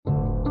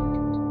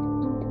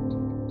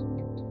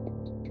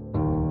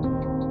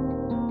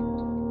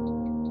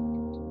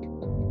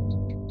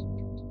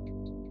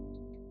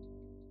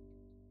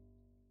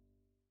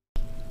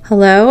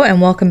Hello, and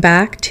welcome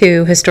back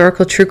to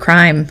Historical True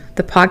Crime,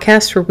 the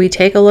podcast where we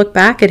take a look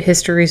back at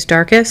history's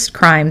darkest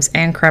crimes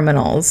and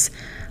criminals.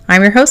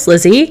 I'm your host,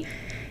 Lizzie,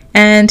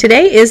 and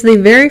today is the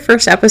very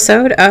first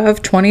episode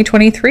of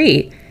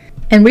 2023.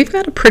 And we've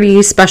got a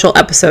pretty special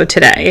episode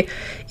today.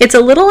 It's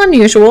a little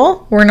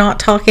unusual. We're not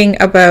talking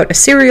about a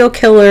serial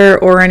killer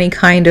or any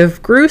kind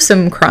of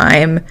gruesome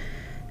crime.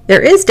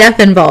 There is death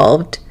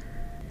involved.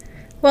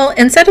 Well,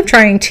 instead of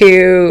trying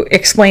to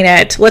explain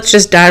it, let's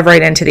just dive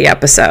right into the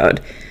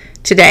episode.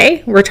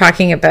 Today, we're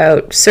talking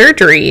about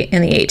surgery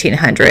in the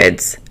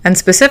 1800s, and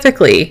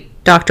specifically,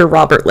 Dr.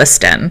 Robert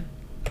Liston.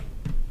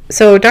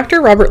 So,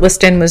 Dr. Robert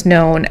Liston was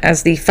known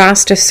as the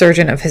fastest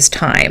surgeon of his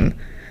time.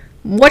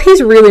 What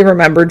he's really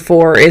remembered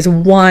for is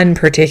one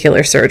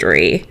particular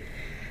surgery.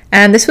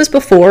 And this was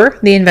before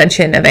the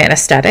invention of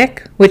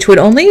anesthetic, which would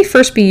only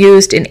first be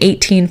used in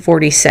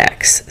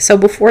 1846. So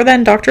before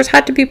then, doctors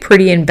had to be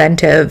pretty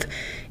inventive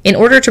in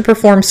order to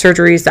perform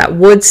surgeries that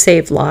would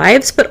save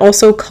lives, but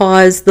also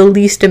cause the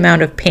least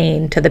amount of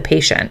pain to the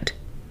patient.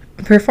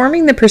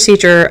 Performing the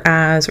procedure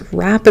as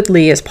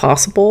rapidly as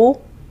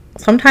possible,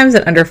 sometimes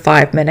in under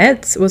 5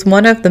 minutes, was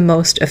one of the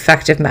most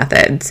effective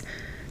methods.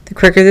 The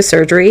quicker the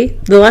surgery,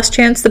 the less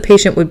chance the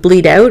patient would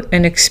bleed out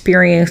and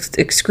experience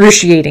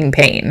excruciating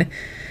pain.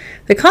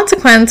 The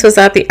consequence was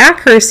that the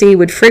accuracy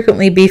would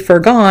frequently be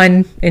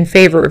foregone in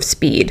favor of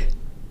speed.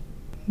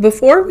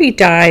 Before we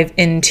dive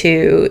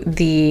into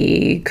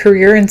the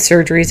career and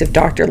surgeries of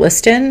Dr.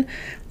 Liston,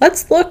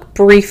 let's look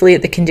briefly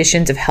at the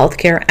conditions of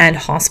healthcare and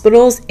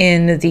hospitals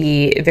in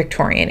the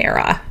Victorian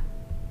era.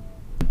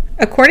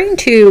 According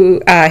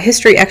to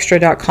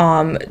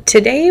historyextra.com,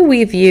 today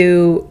we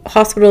view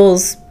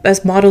hospitals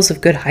as models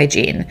of good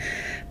hygiene,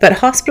 but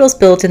hospitals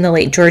built in the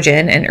late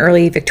Georgian and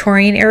early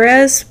Victorian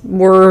eras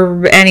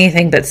were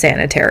anything but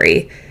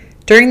sanitary.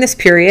 During this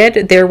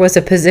period, there was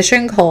a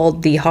position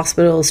called the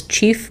hospital's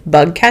chief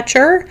bug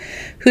catcher,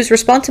 whose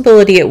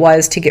responsibility it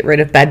was to get rid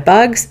of bed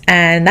bugs,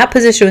 and that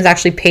position was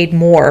actually paid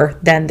more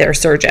than their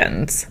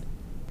surgeons.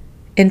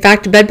 In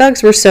fact, bed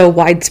bugs were so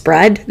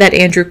widespread that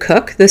Andrew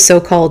Cook, the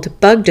so-called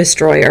bug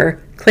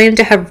destroyer, claimed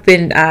to have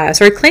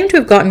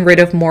gotten rid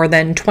of more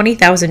than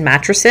 20,000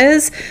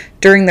 mattresses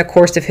during the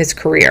course of his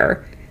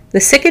career. The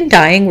sick and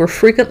dying were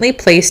frequently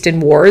placed in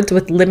wards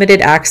with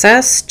limited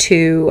access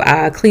to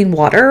clean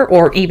water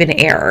or even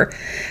air.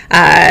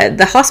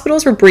 The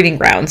hospitals were breeding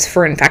grounds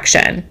for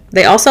infection.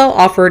 They also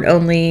offered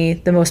only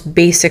the most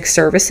basic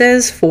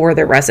services for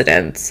their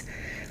residents.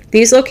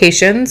 These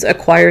locations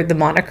acquired the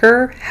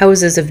moniker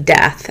Houses of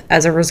Death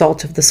as a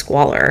result of the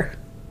squalor.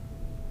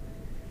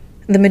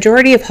 The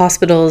majority of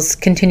hospitals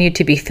continued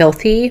to be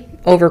filthy,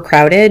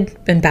 overcrowded,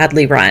 and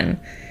badly run.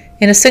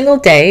 In a single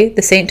day,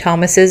 the St.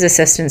 Thomas's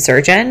assistant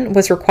surgeon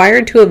was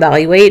required to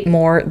evaluate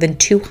more than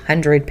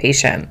 200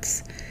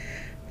 patients.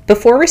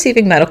 Before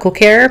receiving medical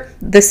care,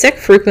 the sick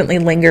frequently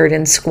lingered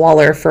in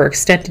squalor for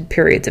extended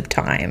periods of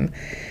time.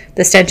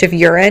 The stench of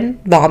urine,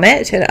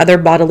 vomit, and other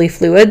bodily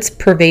fluids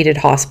pervaded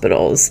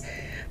hospitals.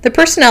 The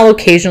personnel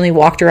occasionally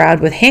walked around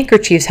with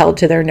handkerchiefs held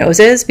to their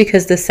noses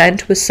because the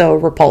scent was so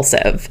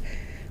repulsive.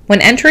 When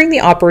entering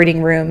the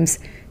operating rooms,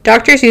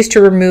 doctors used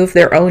to remove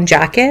their own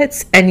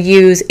jackets and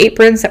use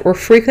aprons that were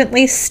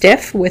frequently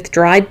stiff with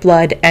dried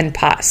blood and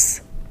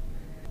pus.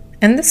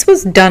 And this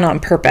was done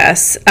on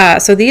purpose.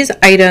 So these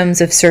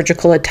items of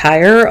surgical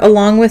attire,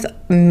 along with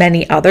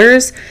many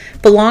others,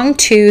 belonged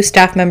to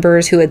staff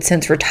members who had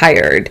since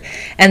retired.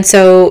 And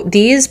so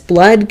these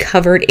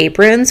blood-covered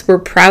aprons were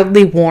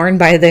proudly worn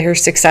by their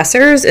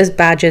successors as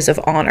badges of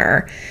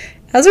honor.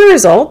 As a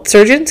result,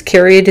 surgeons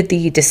carried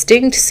the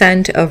distinct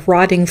scent of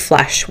rotting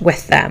flesh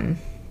with them.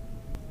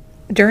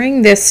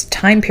 During this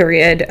time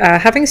period,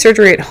 having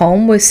surgery at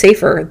home was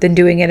safer than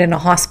doing it in a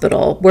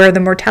hospital, where the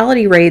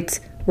mortality rates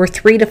were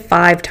 3 to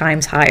 5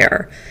 times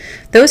higher.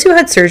 Those who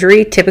had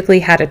surgery typically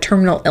had a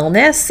terminal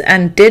illness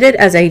and did it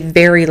as a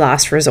very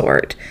last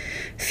resort.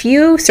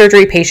 Few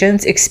surgery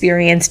patients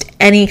experienced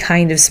any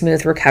kind of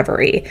smooth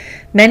recovery.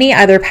 Many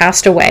either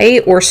passed away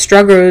or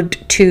struggled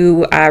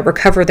to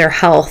recover their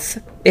health,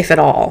 if at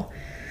all.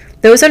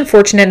 Those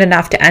unfortunate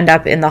enough to end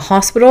up in the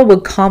hospital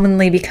would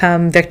commonly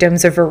become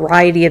victims of a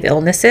variety of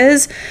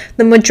illnesses,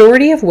 the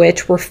majority of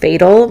which were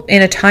fatal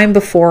in a time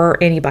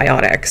before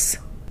antibiotics.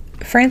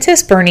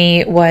 Frances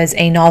Burney was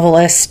a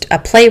novelist, a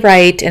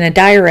playwright, and a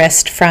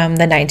diarist from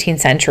the 19th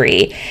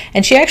century,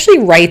 and she actually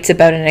writes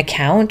about an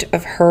account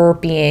of her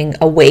being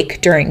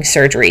awake during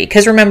surgery,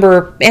 because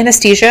remember,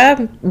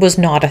 anesthesia was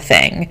not a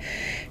thing.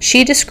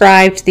 She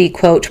described the,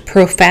 quote,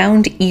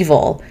 profound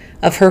evil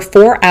of her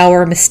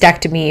 4-hour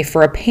mastectomy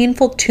for a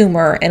painful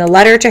tumor in a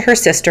letter to her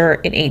sister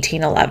in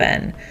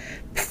 1811.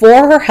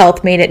 Before her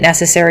health made it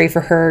necessary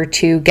for her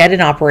to get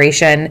an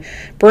operation,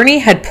 Burney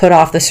had put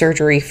off the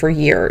surgery for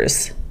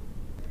years.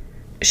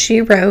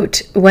 She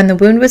wrote, "When the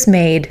wound was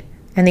made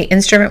and the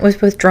instrument was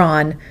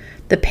withdrawn,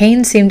 the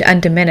pain seemed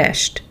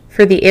undiminished,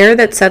 for the air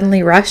that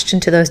suddenly rushed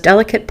into those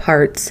delicate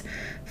parts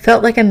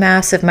felt like a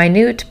mass of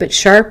minute but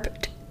sharp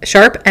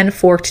and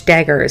forked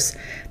daggers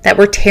that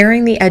were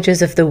tearing the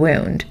edges of the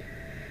wound.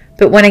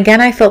 But when again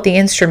I felt the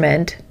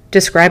instrument,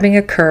 describing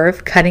a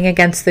curve cutting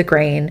against the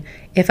grain,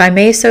 if I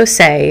may so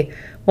say,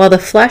 while the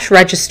flesh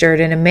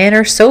registered in a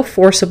manner so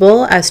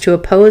forcible as to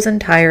oppose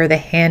and tire the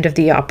hand of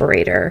the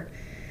operator.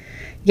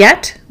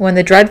 Yet, when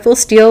the dreadful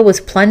steel was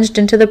plunged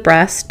into the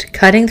breast,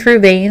 cutting through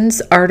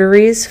veins,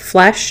 arteries,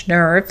 flesh,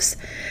 nerves,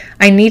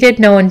 I needed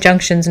no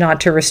injunctions not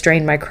to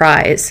restrain my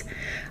cries.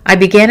 I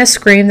began a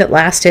scream that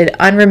lasted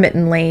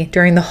unremittingly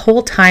during the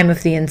whole time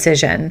of the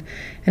incision,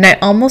 and I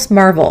almost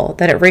marvel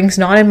that it rings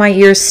not in my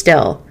ears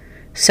still.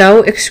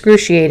 So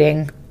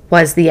excruciating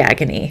was the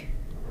agony.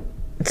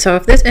 So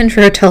if this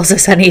intro tells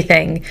us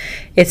anything,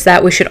 it's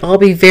that we should all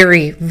be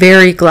very,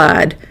 very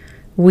glad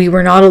we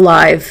were not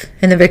alive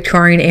in the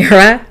Victorian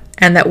era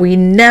and that we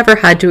never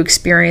had to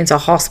experience a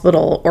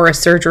hospital or a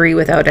surgery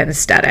without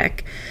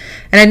anesthetic.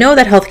 And I know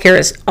that healthcare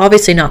is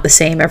obviously not the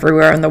same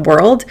everywhere in the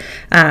world,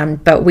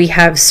 but we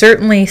have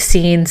certainly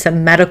seen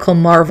some medical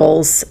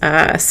marvels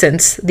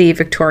since the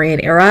Victorian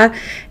era,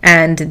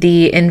 and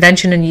the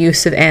invention and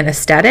use of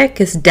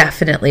anesthetic is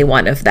definitely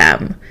one of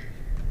them.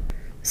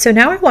 So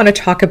now I want to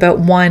talk about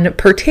one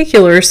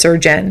particular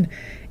surgeon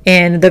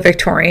in the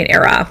Victorian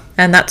era,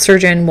 and that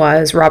surgeon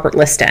was Robert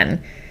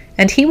Liston.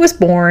 And he was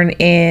born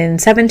in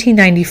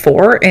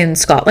 1794 in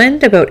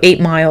Scotland, about 8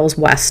 miles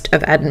west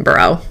of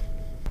Edinburgh.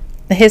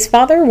 His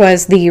father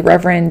was the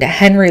Reverend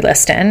Henry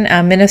Liston,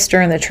 a minister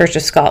in the Church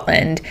of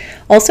Scotland,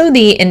 also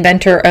the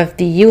inventor of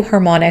the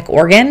euharmonic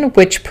organ,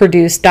 which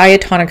produced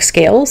diatonic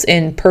scales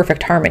in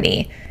perfect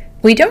harmony.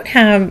 We don't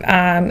have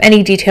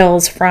any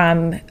details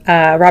from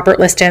Robert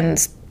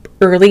Liston's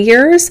early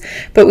years,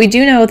 but we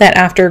do know that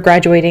after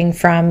graduating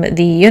from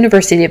the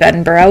University of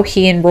Edinburgh,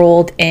 he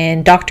enrolled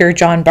in Dr.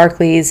 John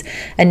Barclay's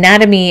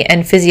anatomy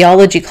and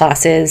physiology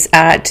classes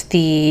at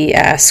the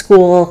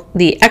school,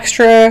 the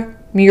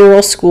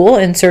Extramural School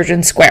in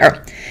Surgeon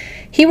Square.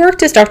 He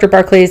worked as Dr.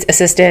 Barclay's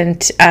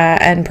assistant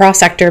and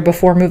prosector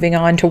before moving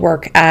on to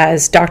work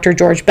as Dr.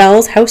 George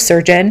Bell's house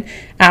surgeon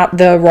at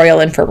the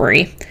Royal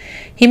Infirmary.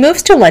 He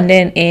moves to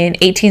London in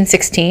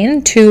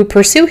 1816 to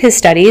pursue his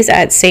studies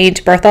at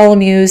St.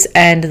 Bartholomew's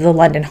and the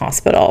London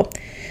Hospital.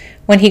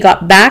 When he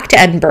got back to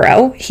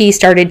Edinburgh, he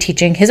started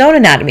teaching his own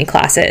anatomy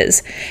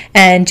classes,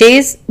 and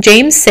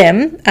James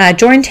Sim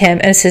joined him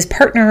as his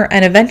partner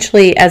and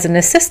eventually as an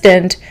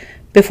assistant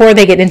before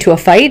they get into a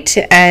fight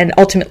and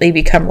ultimately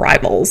become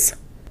rivals.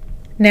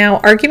 Now,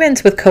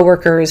 arguments with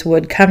coworkers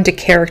would come to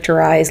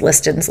characterize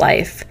Liston's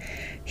life.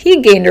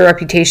 He gained a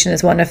reputation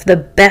as one of the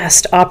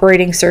best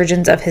operating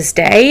surgeons of his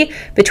day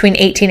between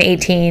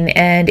 1818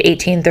 and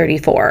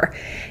 1834.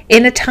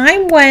 In a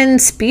time when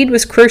speed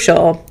was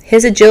crucial,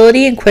 his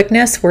agility and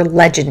quickness were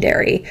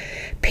legendary.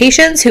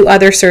 Patients who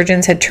other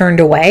surgeons had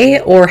turned away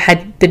or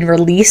had been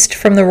released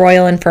from the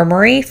Royal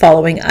Infirmary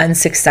following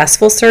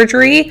unsuccessful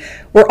surgery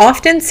were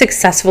often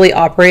successfully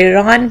operated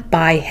on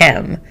by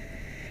him.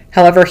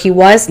 However, he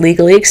was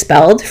legally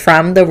expelled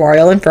from the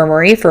Royal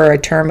Infirmary for a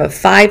term of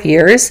 5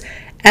 years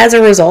as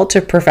a result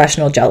of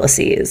professional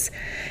jealousies.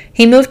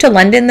 He moved to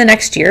London the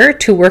next year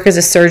to work as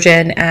a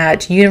surgeon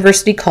at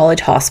University College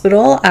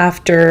Hospital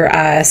after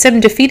Sim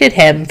defeated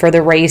him for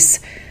the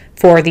race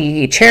for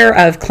the chair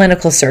of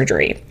clinical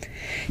surgery.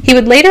 He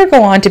would later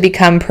go on to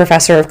become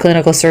professor of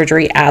clinical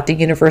surgery at the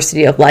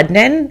University of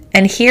London,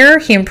 and here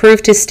he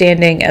improved his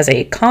standing as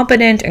a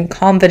competent and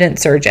confident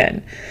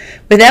surgeon.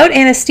 Without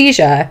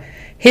anesthesia,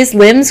 his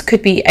limbs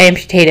could be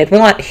amputated.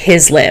 Well, not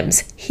his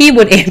limbs. He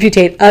would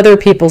amputate other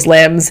people's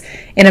limbs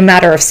in a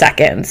matter of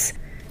seconds.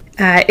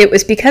 It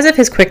was because of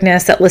his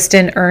quickness that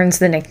Liston earns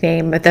the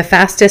nickname the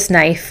fastest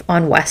knife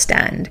on West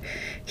End.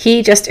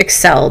 He just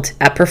excelled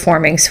at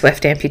performing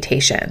swift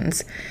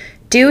amputations.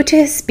 Due to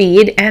his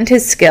speed and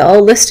his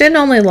skill, Liston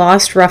only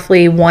lost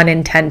roughly 1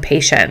 in 10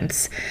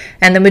 patients,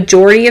 and the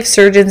majority of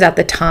surgeons at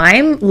the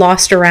time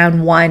lost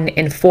around 1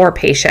 in 4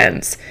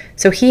 patients,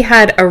 so he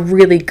had a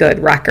really good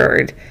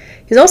record.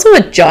 He's also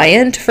a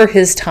giant for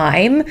his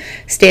time,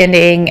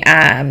 standing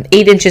 8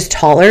 inches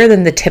taller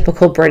than the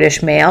typical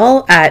British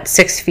male at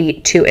 6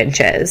 feet 2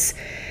 inches.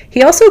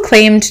 He also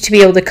claimed to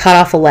be able to cut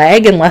off a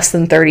leg in less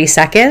than 30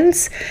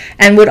 seconds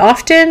and would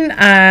often,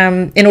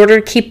 in order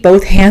to keep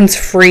both hands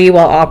free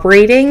while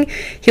operating,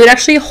 he would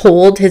actually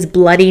hold his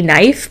bloody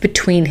knife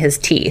between his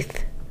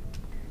teeth.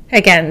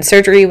 Again,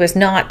 surgery was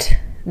not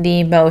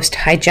the most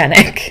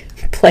hygienic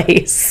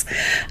place.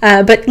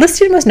 But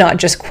Liston was not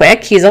just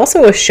quick, he's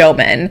also a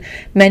showman.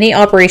 Many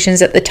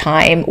operations at the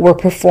time were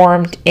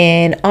performed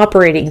in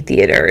operating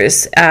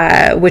theaters,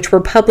 which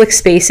were public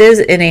spaces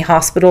in a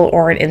hospital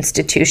or an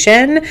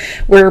institution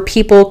where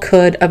people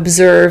could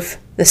observe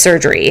the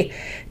surgery.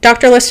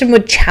 Dr. Liston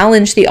would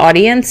challenge the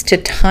audience to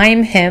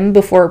time him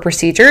before a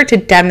procedure to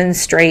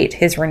demonstrate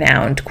his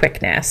renowned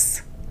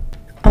quickness.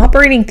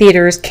 Operating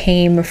theaters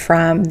came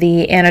from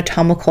the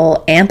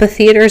anatomical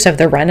amphitheaters of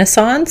the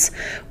Renaissance,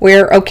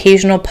 where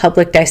occasional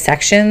public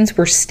dissections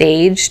were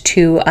staged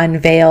to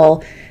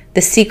unveil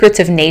the secrets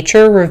of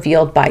nature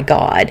revealed by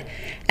God.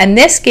 And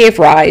this gave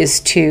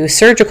rise to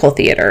surgical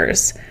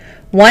theaters.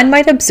 One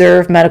might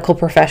observe medical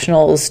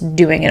professionals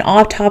doing an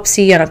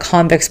autopsy on a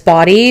convict's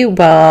body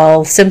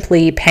while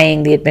simply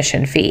paying the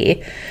admission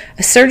fee.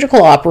 A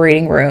surgical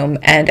operating room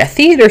and a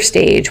theater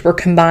stage were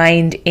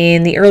combined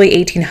in the early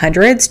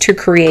 1800s to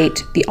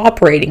create the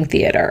operating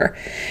theater.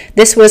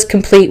 This was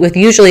complete with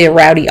usually a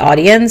rowdy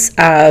audience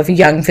of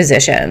young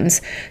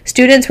physicians.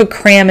 Students would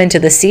cram into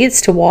the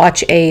seats to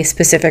watch a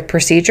specific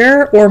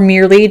procedure or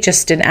merely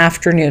just an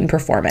afternoon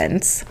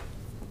performance.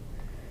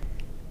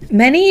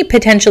 Many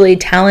potentially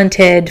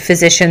talented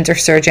physicians or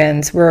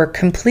surgeons were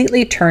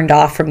completely turned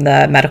off from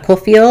the medical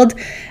field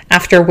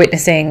after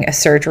witnessing a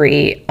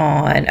surgery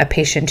on a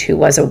patient who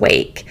was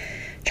awake.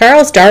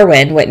 Charles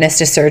Darwin witnessed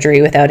a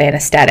surgery without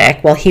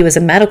anesthetic while he was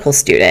a medical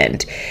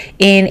student.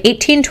 In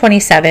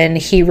 1827,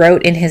 he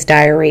wrote in his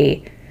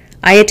diary,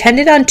 "I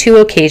attended on 2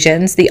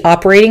 occasions the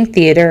operating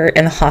theater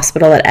in the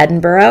hospital at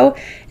Edinburgh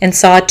and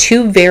saw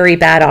 2 very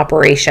bad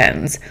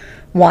operations.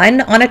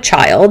 One on a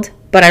child,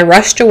 but I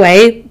rushed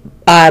away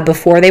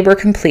before they were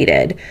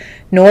completed,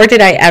 nor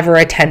did I ever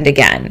attend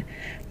again.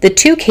 The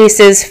 2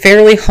 cases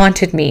fairly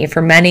haunted me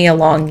for many a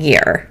long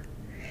year."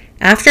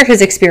 After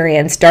his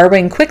experience,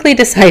 Darwin quickly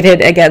decided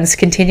against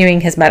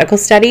continuing his medical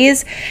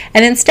studies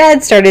and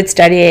instead started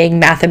studying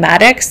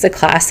mathematics, the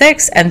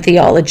classics, and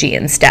theology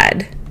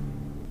instead.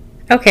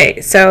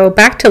 Okay, so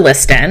back to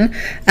Liston.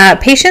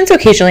 Patients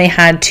occasionally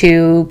had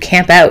to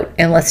camp out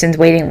in Liston's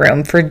waiting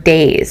room for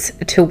days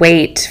to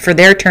wait for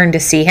their turn to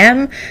see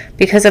him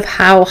because of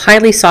how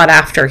highly sought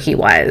after he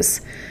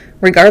was.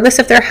 Regardless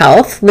of their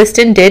health,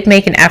 Liston did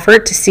make an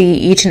effort to see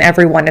each and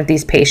every one of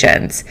these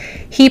patients.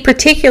 He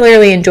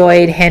particularly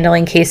enjoyed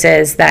handling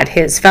cases that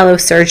his fellow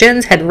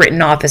surgeons had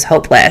written off as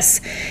hopeless.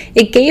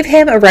 It gave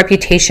him a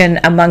reputation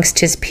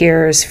amongst his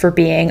peers for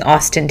being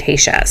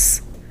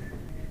ostentatious.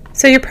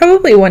 So you're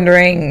probably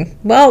wondering,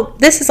 well,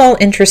 this is all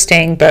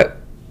interesting, but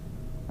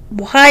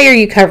why are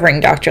you covering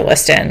Dr.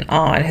 Liston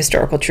on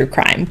Historical True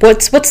Crime?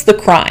 What's the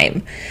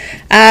crime?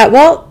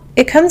 Well,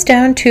 it comes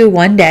down to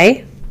one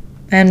day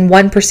and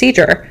one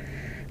procedure.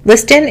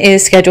 Liston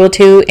is scheduled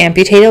to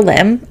amputate a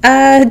limb,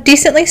 a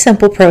decently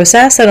simple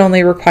process that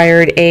only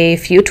required a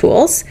few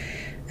tools: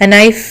 a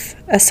knife,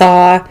 a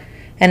saw,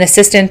 an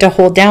assistant to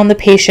hold down the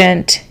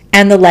patient,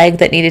 and the leg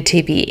that needed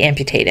to be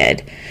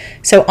amputated.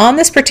 So on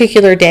this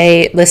particular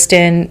day,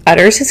 Liston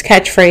utters his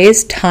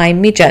catchphrase, "Time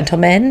me,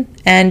 gentlemen,"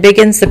 and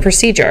begins the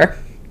procedure.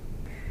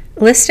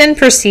 Liston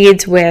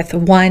proceeds with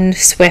one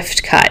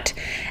swift cut,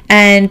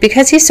 and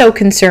because he's so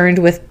concerned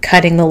with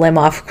cutting the limb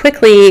off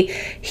quickly,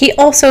 he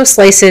also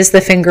slices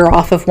the finger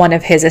off of one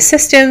of his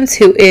assistants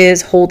who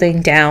is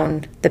holding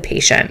down the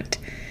patient.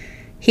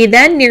 He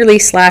then nearly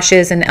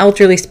slashes an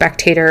elderly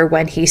spectator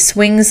when he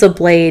swings the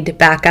blade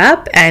back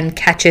up and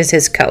catches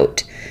his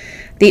coat.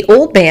 The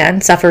old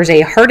man suffers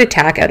a heart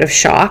attack out of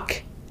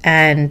shock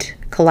and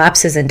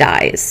collapses and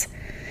dies.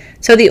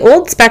 So the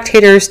old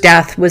spectator's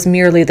death was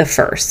merely the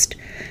first.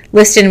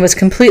 Liston was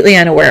completely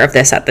unaware of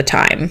this at the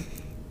time.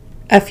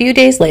 A few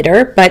days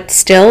later, but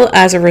still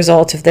as a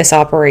result of this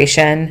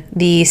operation,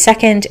 the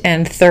second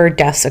and third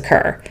deaths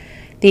occur.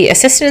 The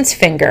assistant's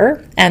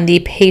finger and the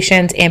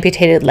patient's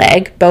amputated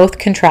leg both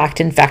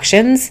contract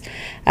infections.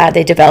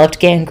 They developed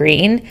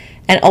gangrene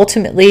and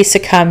ultimately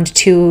succumbed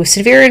to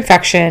severe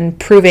infection,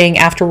 proving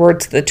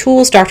afterwards the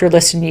tools Dr.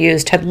 Liston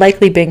used had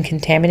likely been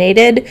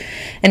contaminated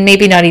and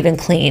maybe not even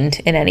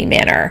cleaned in any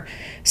manner.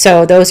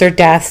 So those are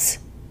deaths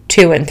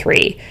 2 and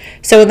 3.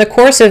 So in the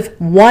course of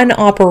one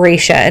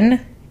operation,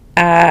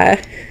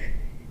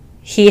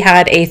 he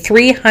had a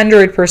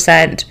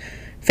 300%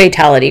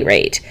 fatality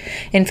rate.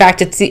 In fact,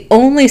 it's the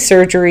only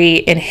surgery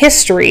in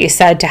history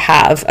said to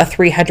have a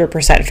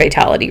 300%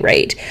 fatality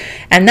rate.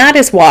 And that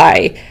is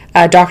why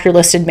Dr.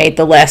 Liston made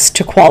the list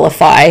to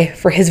qualify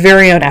for his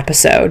very own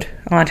episode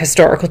on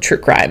Historical True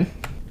Crime.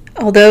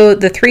 Although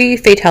the 3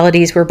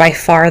 fatalities were by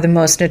far the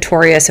most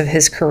notorious of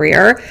his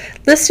career,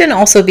 Liston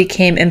also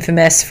became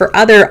infamous for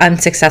other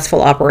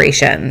unsuccessful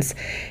operations.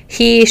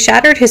 He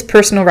shattered his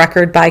personal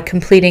record by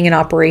completing an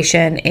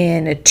operation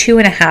in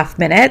 2.5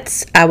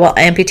 minutes while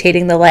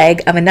amputating the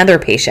leg of another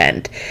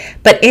patient.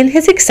 But in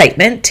his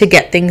excitement to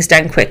get things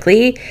done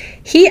quickly,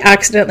 he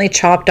accidentally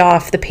chopped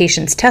off the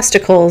patient's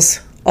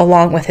testicles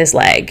along with his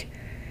leg.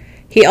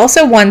 He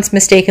also once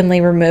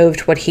mistakenly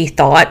removed what he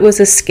thought was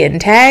a skin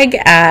tag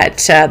at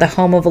the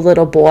home of a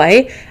little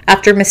boy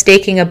after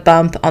mistaking a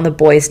bump on the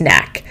boy's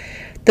neck.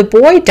 The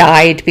boy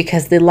died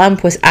because the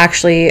lump was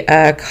actually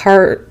a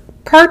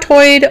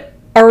carotid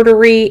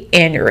artery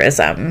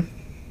aneurysm.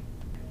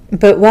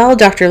 But while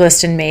Dr.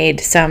 Liston made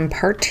some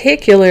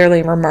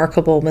particularly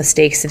remarkable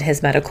mistakes in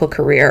his medical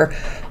career,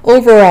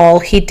 overall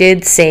he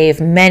did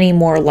save many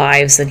more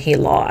lives than he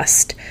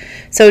lost.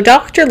 So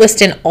Dr.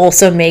 Liston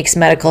also makes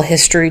medical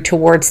history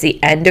towards the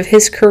end of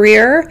his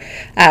career,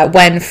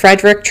 when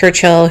Frederick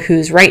Churchill,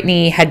 whose right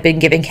knee had been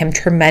giving him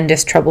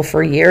tremendous trouble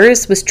for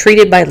years, was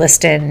treated by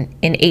Liston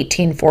in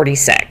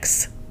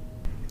 1846.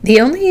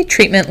 The only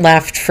treatment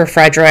left for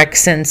Frederick,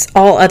 since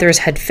all others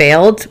had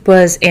failed,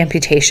 was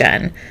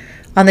amputation.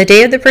 On the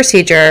day of the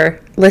procedure,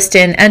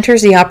 Liston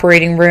enters the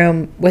operating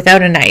room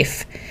without a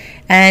knife,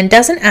 and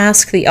doesn't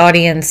ask the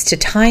audience to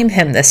time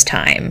him this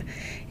time.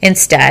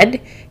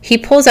 Instead, he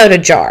pulls out a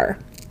jar.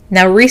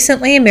 Now,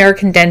 recently,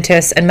 American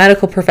dentists and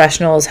medical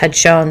professionals had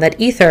shown that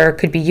ether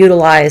could be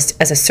utilized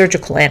as a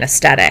surgical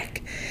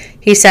anesthetic.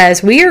 He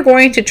says, "We are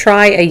going to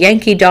try a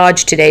Yankee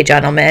Dodge today,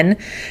 gentlemen,"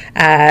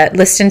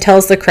 Liston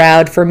tells the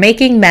crowd, "for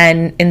making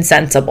men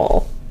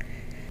insensible."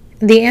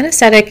 The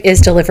anesthetic is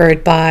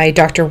delivered by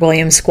Dr.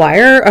 William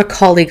Squire, a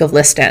colleague of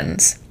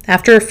Liston's.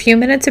 After a few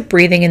minutes of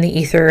breathing in the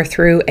ether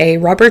through a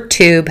rubber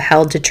tube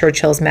held to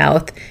Churchill's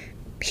mouth,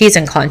 he's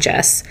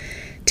unconscious.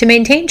 To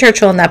maintain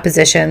Churchill in that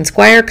position,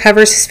 Squire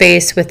covers his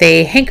face with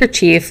a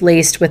handkerchief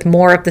laced with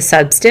more of the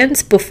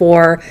substance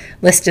before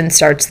Liston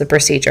starts the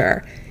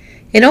procedure.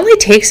 It only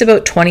takes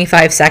about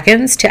 25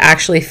 seconds to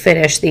actually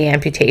finish the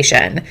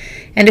amputation,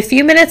 and a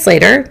few minutes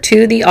later,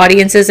 to the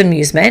audience's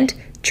amusement,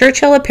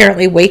 Churchill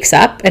apparently wakes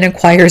up and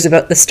inquires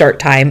about the start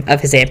time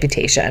of his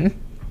amputation.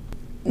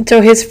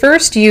 So his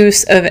first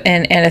use of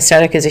an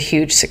anesthetic is a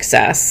huge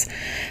success.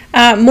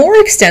 More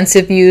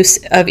extensive use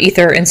of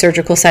ether in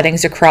surgical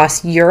settings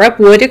across Europe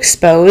would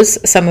expose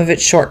some of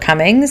its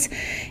shortcomings.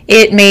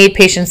 It made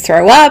patients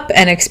throw up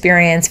and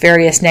experience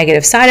various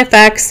negative side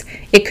effects.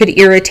 It could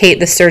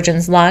irritate the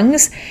surgeon's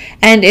lungs.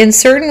 And in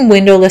certain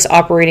windowless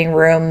operating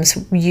rooms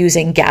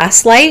using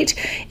gaslight,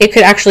 it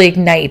could actually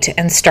ignite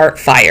and start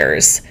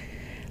fires.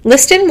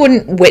 Liston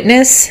wouldn't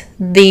witness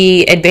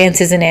the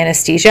advances in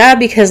anesthesia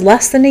because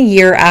less than a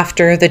year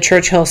after the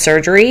Churchill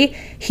surgery,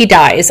 he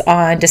dies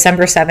on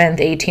December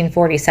 7th,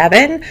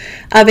 1847,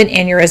 of an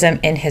aneurysm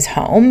in his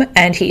home,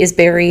 and he is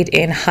buried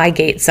in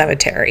Highgate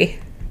Cemetery.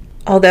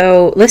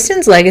 Although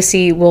Liston's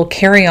legacy will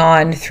carry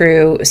on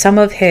through some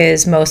of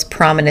his most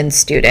prominent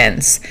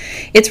students.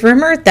 It's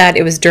rumored that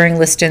it was during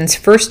Liston's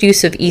first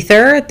use of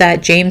ether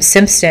that James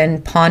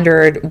Simpson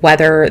pondered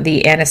whether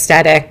the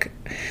anesthetic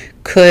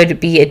could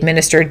be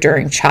administered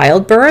during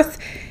childbirth,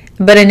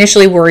 but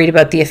initially worried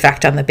about the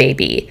effect on the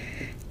baby.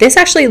 This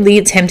actually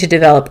leads him to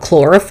develop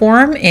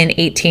chloroform in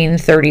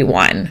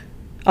 1831.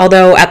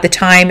 Although at the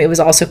time it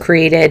was also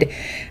created,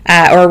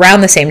 or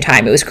around the same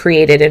time, it was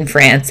created in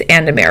France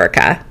and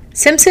America.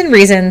 Simpson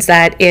reasons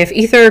that if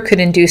ether could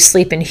induce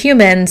sleep in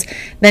humans,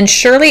 then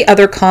surely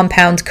other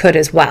compounds could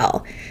as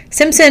well.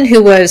 Simpson,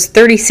 who was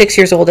 36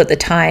 years old at the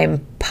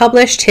time,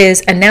 published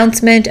his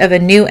announcement of a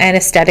new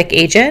anesthetic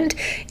agent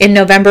in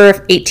November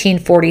of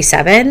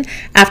 1847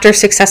 after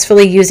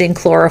successfully using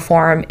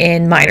chloroform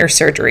in minor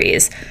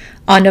surgeries.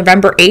 On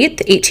November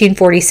 8th,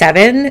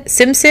 1847,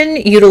 Simpson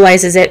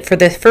utilizes it for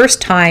the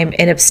first time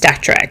in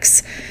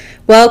obstetrics.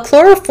 While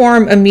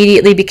chloroform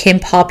immediately became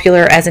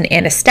popular as an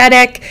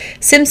anesthetic,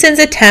 Simpson's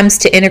attempts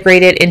to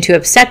integrate it into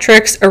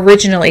obstetrics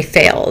originally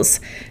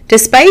fails.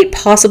 Despite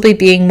possibly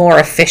being more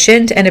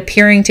efficient and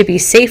appearing to be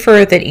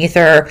safer than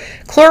ether,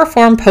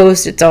 chloroform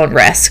posed its own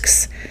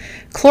risks.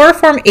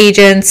 Chloroform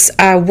agents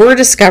were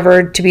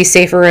discovered to be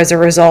safer as a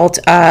result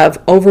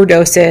of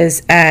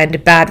overdoses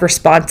and bad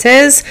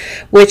responses,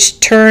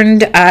 which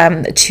turned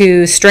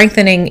to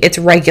strengthening its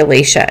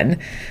regulation.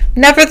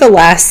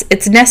 Nevertheless,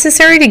 it's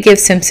necessary to give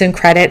Simpson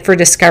credit for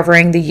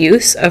discovering the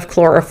use of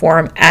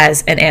chloroform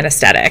as an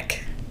anesthetic.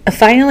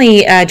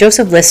 Finally,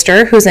 Joseph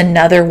Lister, who's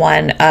another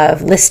one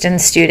of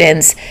Liston's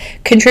students,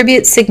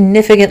 contributes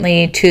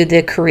significantly to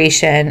the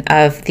creation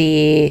of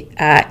the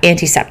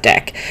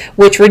antiseptic,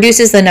 which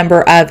reduces the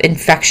number of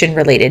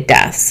infection-related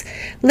deaths.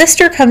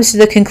 Lister comes to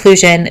the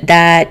conclusion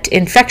that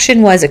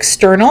infection was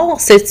external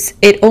since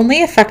it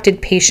only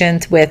affected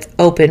patients with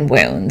open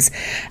wounds,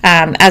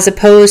 as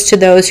opposed to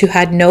those who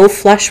had no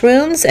flesh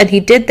wounds, and he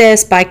did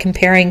this by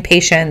comparing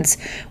patients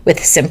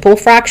with simple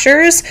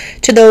fractures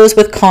to those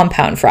with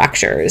compound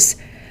fractures.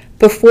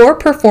 Before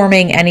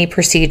performing any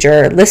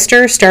procedure,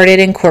 Lister started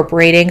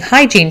incorporating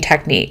hygiene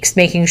techniques,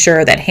 making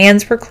sure that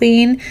hands were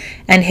clean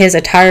and his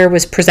attire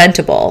was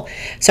presentable.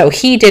 So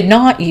he did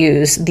not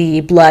use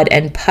the blood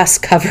and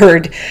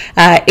pus-covered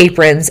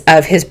aprons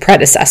of his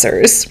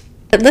predecessors.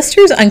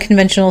 Lister's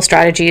unconventional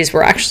strategies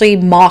were actually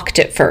mocked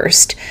at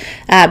first,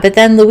 but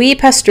then Louis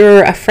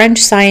Pasteur, a French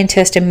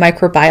scientist and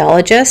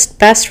microbiologist,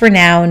 best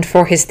renowned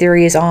for his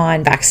theories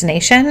on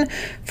vaccination,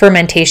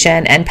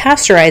 fermentation, and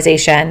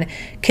pasteurization,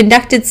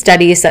 conducted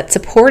studies that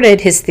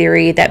supported his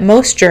theory that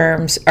most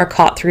germs are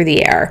caught through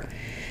the air.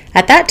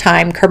 At that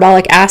time,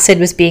 carbolic acid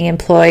was being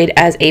employed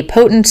as a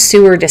potent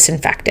sewer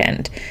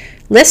disinfectant.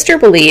 Lister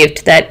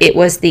believed that it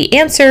was the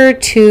answer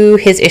to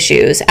his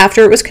issues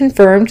after it was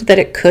confirmed that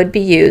it could be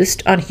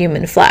used on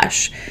human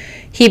flesh.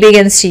 He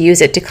begins to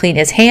use it to clean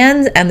his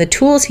hands and the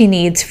tools he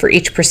needs for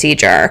each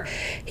procedure.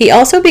 He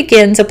also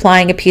begins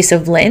applying a piece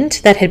of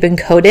lint that had been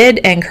coated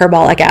in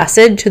carbolic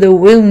acid to the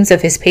wounds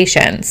of his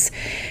patients.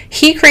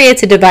 He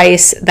creates a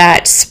device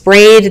that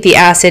sprayed the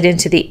acid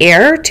into the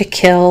air to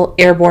kill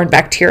airborne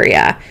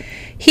bacteria.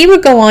 He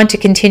would go on to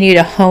continue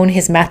to hone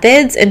his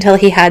methods until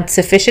he had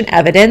sufficient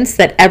evidence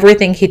that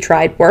everything he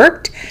tried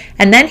worked,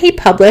 and then he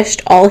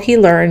published all he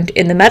learned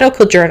in the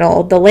medical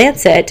journal The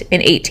Lancet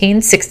in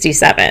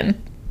 1867.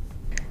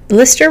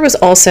 Lister was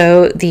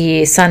also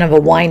the son of a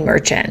wine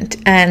merchant,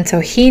 and so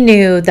he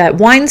knew that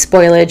wine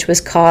spoilage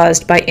was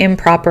caused by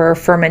improper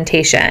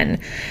fermentation,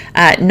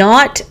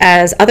 not,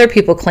 as other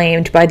people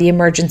claimed, by the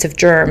emergence of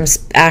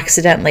germs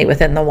accidentally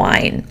within the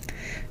wine.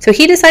 So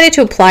he decided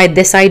to apply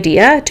this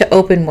idea to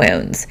open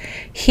wounds.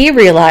 He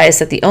realized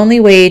that the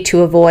only way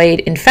to avoid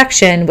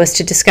infection was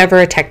to discover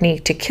a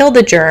technique to kill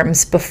the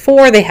germs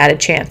before they had a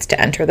chance to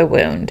enter the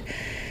wound.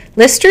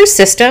 Lister's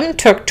system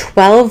took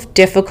 12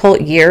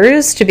 difficult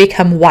years to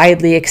become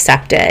widely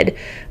accepted,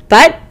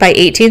 but by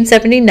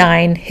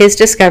 1879, his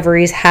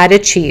discoveries had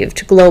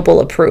achieved global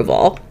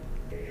approval.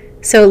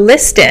 So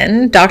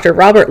Liston, Dr.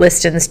 Robert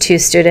Liston's two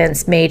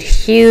students, made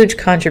huge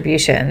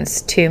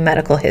contributions to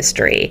medical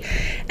history.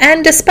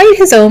 And despite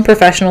his own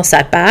professional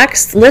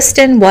setbacks,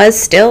 Liston was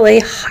still a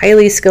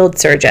highly skilled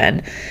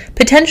surgeon,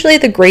 potentially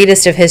the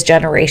greatest of his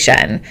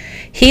generation.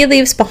 He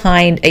leaves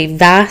behind a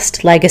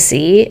vast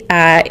legacy,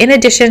 in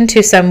addition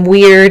to some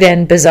weird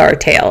and bizarre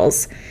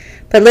tales.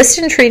 But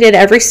Liston treated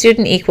every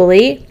student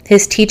equally.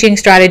 His teaching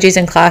strategies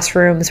in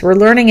classrooms were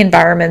learning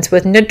environments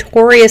with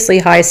notoriously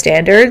high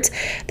standards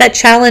that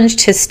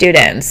challenged his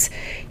students.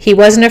 He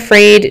wasn't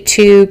afraid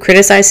to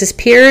criticize his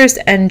peers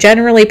and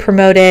generally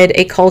promoted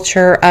a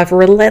culture of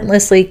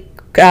relentlessly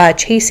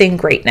chasing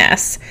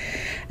greatness.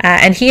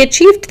 And he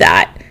achieved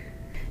that.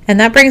 And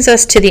that brings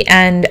us to the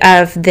end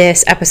of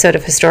this episode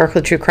of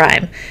Historical True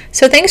Crime.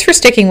 So thanks for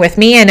sticking with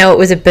me. I know it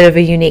was a bit of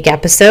a unique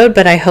episode,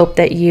 but I hope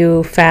that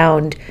you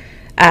found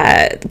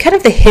kind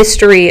of the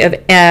history of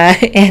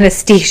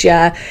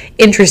anesthesia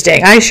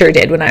interesting. I sure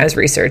did when I was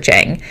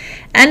researching.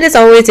 And as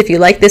always, if you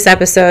like this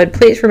episode,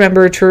 please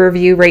remember to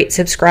review, rate,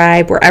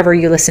 subscribe wherever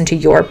you listen to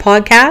your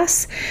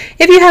podcasts.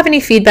 If you have any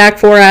feedback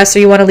for us or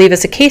you want to leave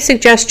us a case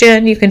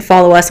suggestion, you can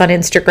follow us on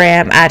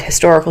Instagram at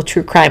Historical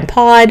True Crime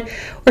Pod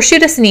or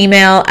shoot us an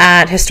email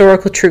at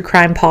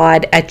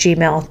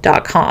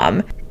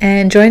historicaltruecrimepod@gmail.com.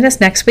 And join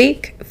us next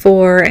week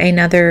for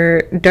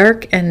another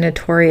dark and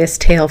notorious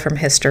tale from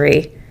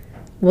history.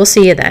 We'll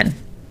see you then.